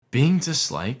Being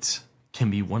disliked can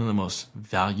be one of the most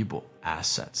valuable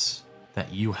assets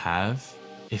that you have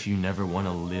if you never want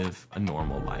to live a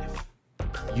normal life.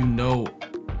 You know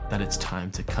that it's time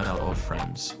to cut out old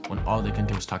friends when all they can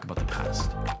do is talk about the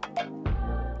past.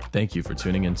 Thank you for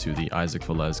tuning into the Isaac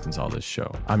Velez Gonzalez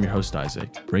Show. I'm your host,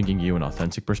 Isaac, bringing you an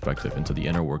authentic perspective into the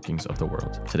inner workings of the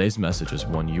world. Today's message is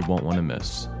one you won't want to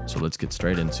miss, so let's get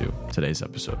straight into today's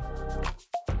episode.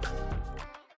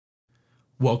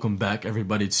 Welcome back,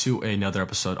 everybody, to another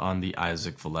episode on the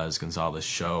Isaac Velez Gonzalez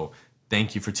Show.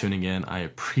 Thank you for tuning in. I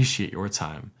appreciate your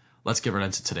time. Let's get right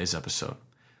into today's episode.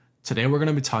 Today, we're going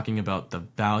to be talking about the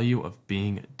value of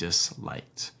being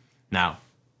disliked. Now,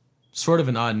 sort of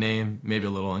an odd name, maybe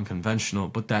a little unconventional,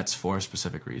 but that's for a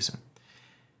specific reason.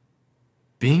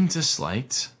 Being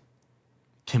disliked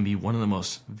can be one of the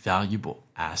most valuable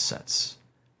assets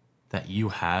that you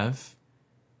have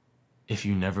if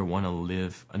you never want to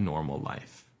live a normal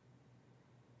life.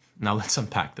 Now let's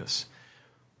unpack this.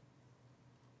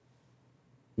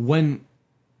 When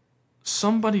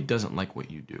somebody doesn't like what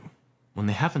you do, when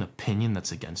they have an opinion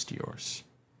that's against yours,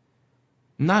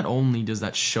 not only does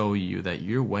that show you that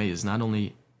your way is not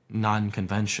only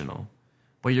non-conventional,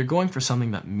 but you're going for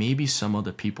something that maybe some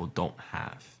other people don't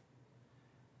have.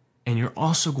 And you're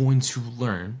also going to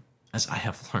learn, as I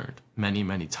have learned many,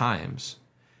 many times,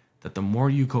 that the more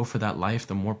you go for that life,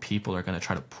 the more people are going to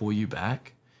try to pull you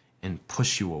back and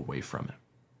push you away from it.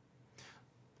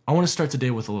 I want to start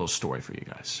today with a little story for you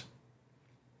guys.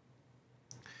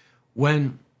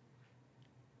 When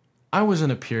I was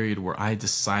in a period where I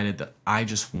decided that I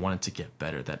just wanted to get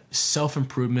better, that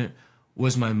self-improvement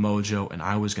was my mojo, and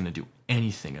I was going to do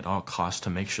anything at all costs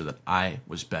to make sure that I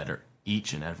was better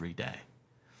each and every day.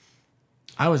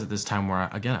 I was at this time where,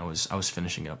 I was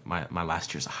finishing up my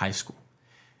last years of high school.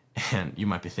 And you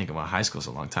might be thinking, well, high school is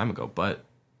a long time ago, but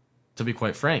to be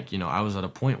quite frank, I was at a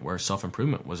point where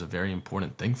self-improvement was a very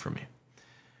important thing for me.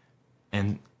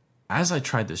 And as I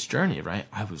tried this journey, right,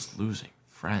 I was losing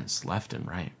friends left and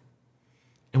right.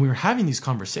 And we were having these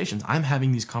conversations. I'm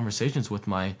having these conversations with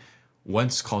my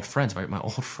once called friends, right, my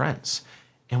old friends.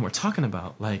 And we're talking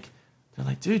about, they're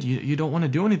like, dude, you don't want to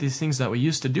do any of these things that we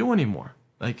used to do anymore.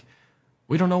 Like,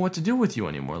 we don't know what to do with you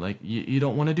anymore. Like, you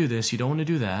don't want to do this, you don't want to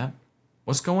do that.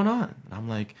 What's going on? And I'm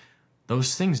like,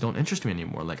 those things don't interest me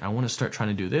anymore. Like, I want to start trying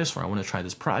to do this, or I want to try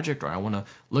this project, or I want to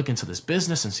look into this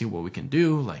business and see what we can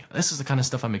do. Like, this is the kind of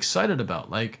stuff I'm excited about.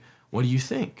 Like, what do you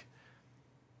think?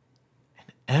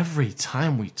 And every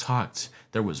time we talked,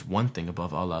 there was one thing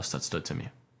above all else that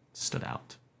stood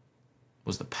out,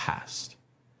 was the past.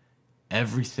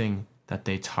 Everything that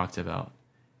they talked about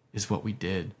is what we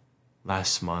did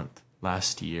last month,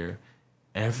 last year.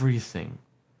 Everything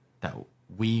that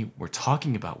we were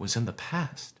talking about was in the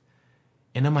past.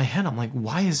 And in my head, I'm like,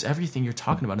 why is everything you're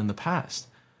talking about in the past?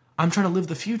 I'm trying to live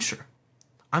the future.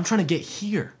 I'm trying to get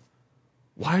here.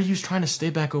 Why are you trying to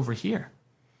stay back over here?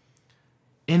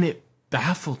 And it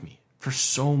baffled me for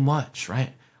so much, right?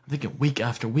 I'm thinking week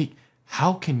after week,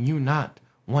 how can you not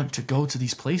want to go to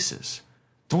these places?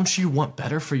 Don't you want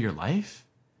better for your life?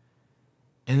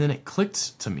 And then it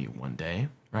clicked to me one day,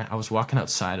 right? I was walking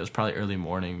outside. It was probably early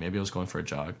morning. Maybe I was going for a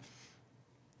jog.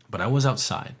 But I was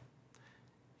outside,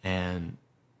 and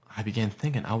I began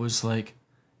thinking, I was like,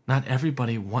 not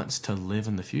everybody wants to live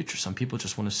in the future. Some people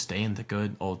just want to stay in the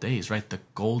good old days, right? The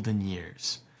golden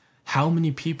years. How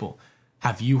many people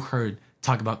have you heard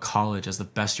talk about college as the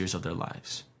best years of their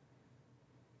lives?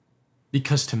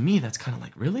 Because to me, that's kind of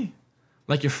like, really?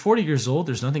 Like, you're 40 years old,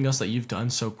 there's nothing else that you've done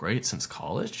so great since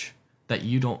college that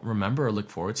you don't remember or look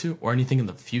forward to, or anything in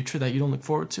the future that you don't look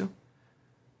forward to?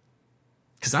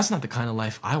 Because that's not the kind of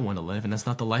life I want to live, and that's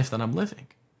not the life that I'm living.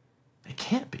 It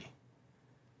can't be.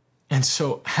 And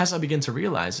so as I begin to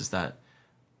realize is that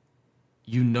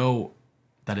you know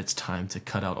that it's time to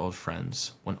cut out old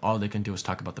friends when all they can do is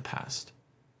talk about the past.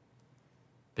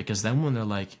 Because then when they're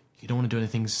like, you don't want to do any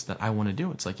things that I want to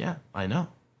do, it's like, yeah, I know.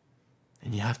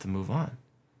 And you have to move on.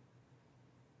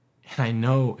 And I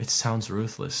know it sounds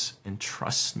ruthless, and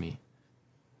trust me,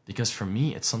 because for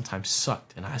me, it sometimes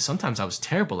sucked. And sometimes I was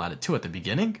terrible at it too at the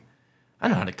beginning. I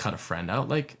know how to cut a friend out.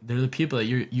 Like, they're the people that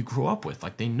you grew up with.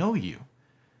 Like, they know you.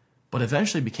 But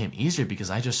eventually it became easier because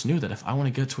I just knew that if I want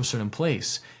to get to a certain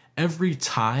place, every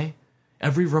tie,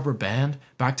 every rubber band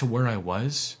back to where I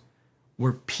was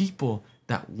were people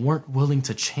that weren't willing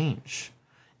to change.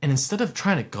 And instead of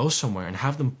trying to go somewhere and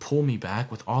have them pull me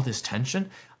back with all this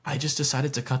tension, I just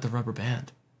decided to cut the rubber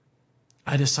band.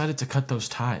 I decided to cut those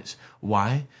ties.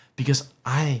 Why? Because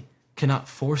I cannot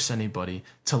force anybody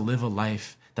to live a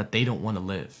life that they don't want to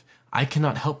live. I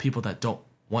cannot help people that don't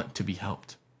want to be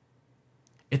helped.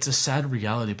 It's a sad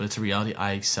reality, but it's a reality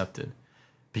I accepted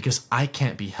because I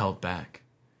can't be held back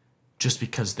just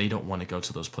because they don't want to go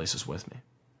to those places with me.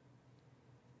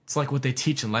 It's like what they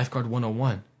teach in Lifeguard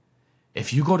 101.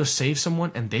 If you go to save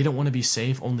someone and they don't want to be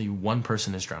saved, only one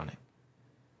person is drowning.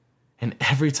 And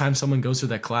every time someone goes through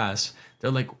that class,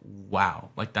 they're like, wow,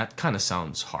 like that kind of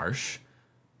sounds harsh,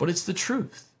 but it's the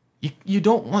truth. You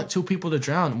don't want two people to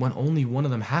drown when only one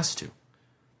of them has to.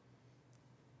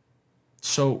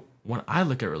 So when I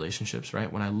look at relationships,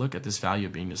 right, when I look at this value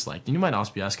of being disliked, and you might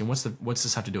also be asking, what's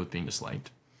this have to do with being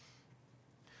disliked?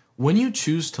 When you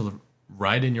choose to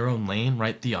ride in your own lane,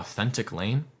 right, the authentic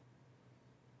lane,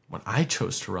 when I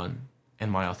chose to run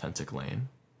in my authentic lane,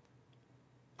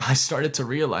 I started to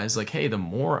realize, like, hey, the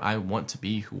more I want to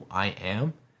be who I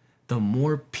am, the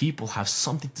more people have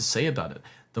something to say about it.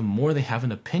 The more they have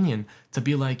an opinion to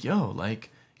be like, yo, like,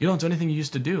 you don't do anything you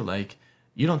used to do. Like,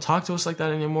 you don't talk to us like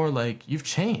that anymore. Like, you've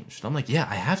changed. I'm like, yeah,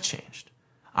 I have changed.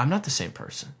 I'm not the same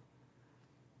person.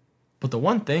 But the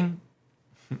one thing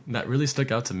that really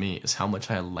stuck out to me is how much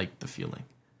I liked the feeling.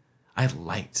 I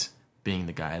liked being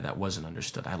the guy that wasn't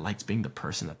understood. I liked being the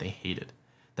person that they hated,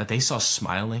 that they saw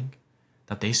smiling,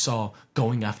 that they saw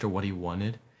going after what he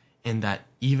wanted, and that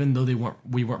even though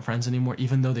we weren't friends anymore,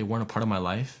 even though they weren't a part of my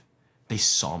life, they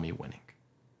saw me winning.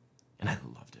 And I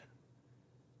loved it.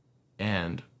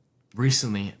 And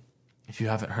recently, if you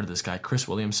haven't heard of this guy, Chris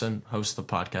Williamson, hosts the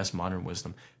podcast Modern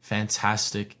Wisdom.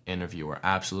 Fantastic interviewer,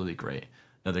 absolutely great.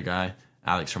 Another guy,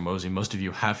 Alex Hormozi, most of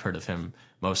you have heard of him,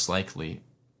 most likely.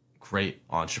 Great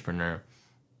entrepreneur.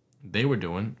 They were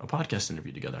doing a podcast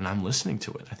interview together, and I'm listening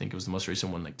to it. I think it was the most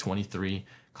recent one, like 23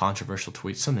 controversial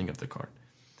tweets, something of the card.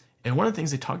 And one of the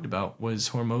things they talked about was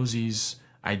Hormozi's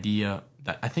idea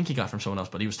that I think he got from someone else,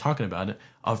 but he was talking about it,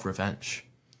 of revenge.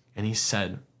 And he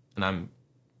said, and I'm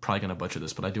probably going to butcher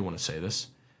this, but I do want to say this,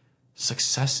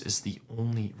 success is the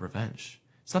only revenge.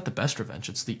 It's not the best revenge,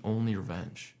 it's the only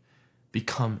revenge.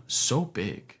 Become so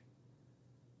big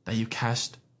that you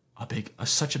cast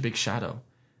such a big shadow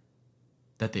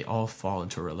that they all fall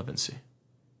into irrelevancy,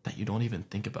 that you don't even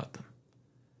think about them.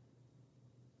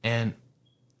 And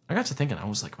I got to thinking, I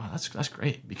was like, wow, that's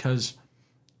great, because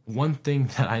one thing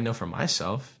that I know for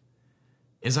myself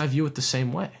is I view it the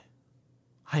same way.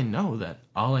 I know that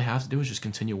all I have to do is just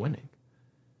continue winning.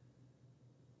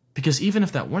 Because even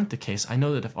if that weren't the case, I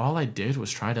know that if all I did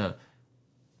was try to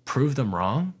prove them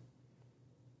wrong,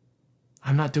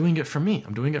 I'm not doing it for me.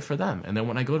 I'm doing it for them. And then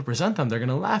when I go to present them, they're going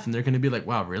to laugh and they're going to be like,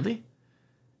 wow, really?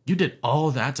 You did all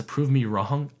that to prove me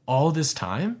wrong all this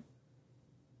time?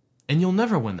 And you'll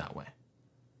never win that way.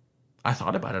 I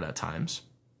thought about it at times,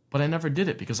 but I never did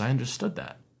it because I understood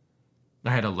that. I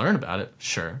had to learn about it,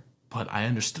 sure, but I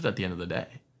understood at the end of the day.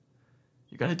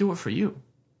 You got to do it for you.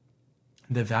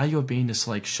 The value of being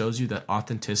disliked shows you that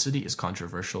authenticity is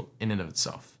controversial in and of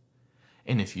itself.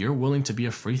 And if you're willing to be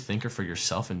a free thinker for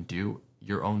yourself and do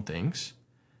your own things,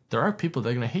 there are people that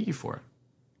are going to hate you for it.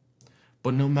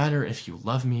 But no matter if you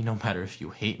love me, no matter if you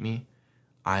hate me,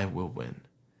 I will win.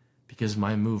 Because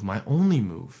my only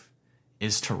move,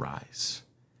 is to rise.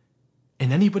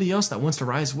 And anybody else that wants to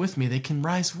rise with me, they can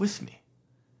rise with me.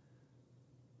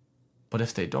 But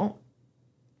if they don't,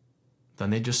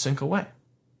 then they just sink away.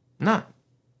 Not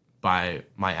by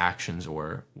my actions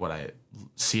or what I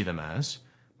see them as,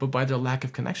 but by their lack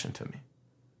of connection to me.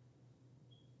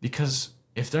 Because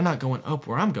if they're not going up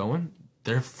where I'm going,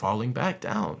 they're falling back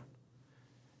down.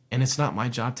 And it's not my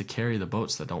job to carry the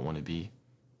boats that don't want to be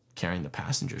carrying the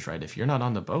passengers, right? If you're not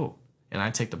on the boat and I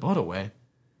take the boat away,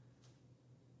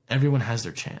 everyone has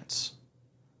their chance.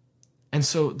 And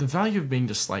so the value of being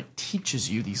disliked teaches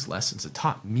you these lessons. It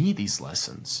taught me these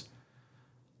lessons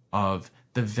of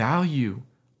the value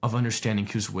of understanding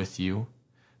who's with you,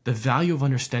 the value of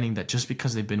understanding that just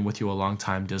because they've been with you a long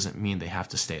time doesn't mean they have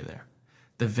to stay there.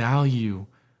 The value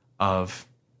of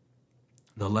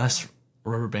the less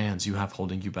rubber bands you have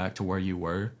holding you back to where you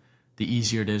were, the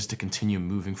easier it is to continue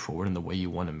moving forward in the way you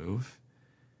want to move.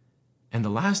 And the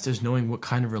last is knowing what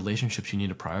kind of relationships you need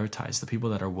to prioritize, the people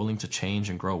that are willing to change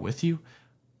and grow with you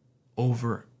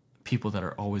over people that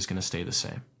are always going to stay the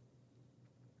same.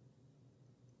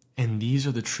 And these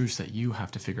are the truths that you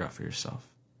have to figure out for yourself.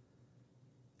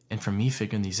 And for me,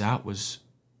 figuring these out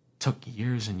took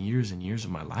years and years and years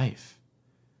of my life.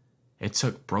 It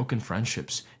took broken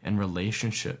friendships and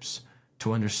relationships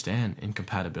to understand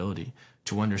incompatibility,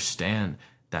 to understand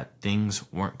that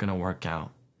things weren't going to work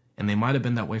out. And they might have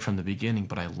been that way from the beginning,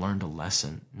 but I learned a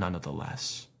lesson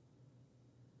nonetheless.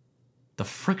 The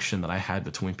friction that I had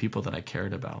between people that I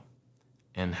cared about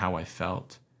and how I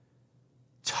felt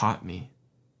taught me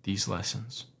these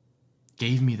lessons,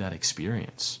 gave me that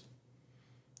experience.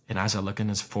 And as I look in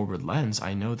this forward lens,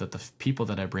 I know that the people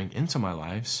that I bring into my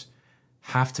lives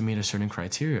have to meet a certain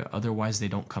criteria. Otherwise, they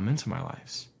don't come into my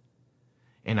lives.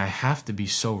 And I have to be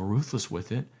so ruthless with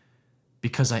it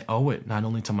because I owe it not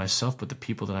only to myself, but the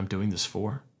people that I'm doing this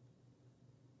for.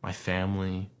 My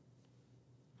family,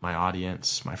 my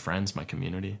audience, my friends, my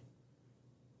community.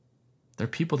 They're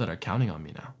people that are counting on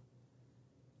me now.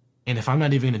 And if I'm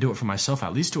not even going to do it for myself,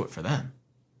 at least do it for them.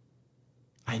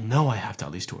 I know I have to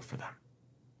at least do it for them.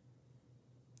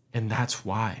 And that's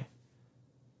why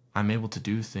I'm able to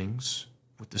do things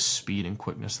with the speed and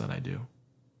quickness that I do.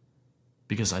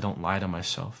 Because I don't lie to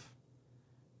myself.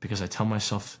 Because I tell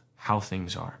myself how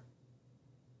things are.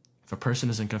 If a person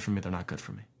isn't good for me, they're not good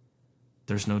for me.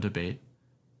 There's no debate.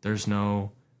 There's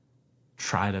no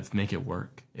try to make it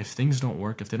work. If things don't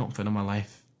work, if they don't fit in my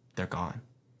life, they're gone.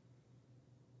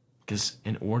 Because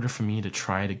in order for me to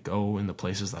try to go in the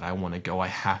places that I want to go, I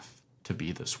have to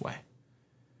be this way.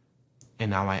 And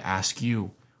now I ask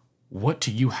you, what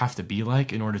do you have to be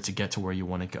like in order to get to where you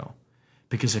want to go?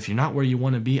 Because if you're not where you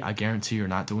want to be, I guarantee you're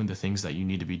not doing the things that you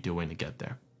need to be doing to get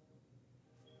there.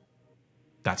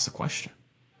 That's the question.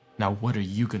 Now, what are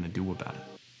you going to do about it?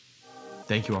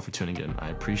 Thank you all for tuning in. I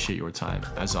appreciate your time.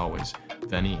 As always,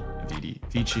 Veni, Vidi,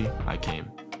 Vici, I came,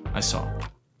 I saw,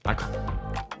 I come.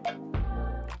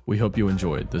 We hope you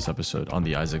enjoyed this episode on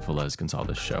the Isaac Velez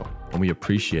Gonzalez Show, and we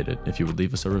appreciate it if you would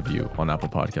leave us a review on Apple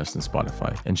Podcasts and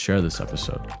Spotify and share this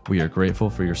episode. We are grateful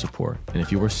for your support, and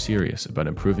if you are serious about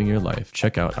improving your life,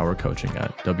 check out our coaching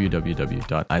at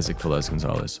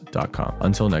www.isaacvelezgonzalez.com.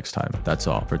 Until next time, that's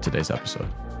all for today's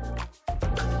episode.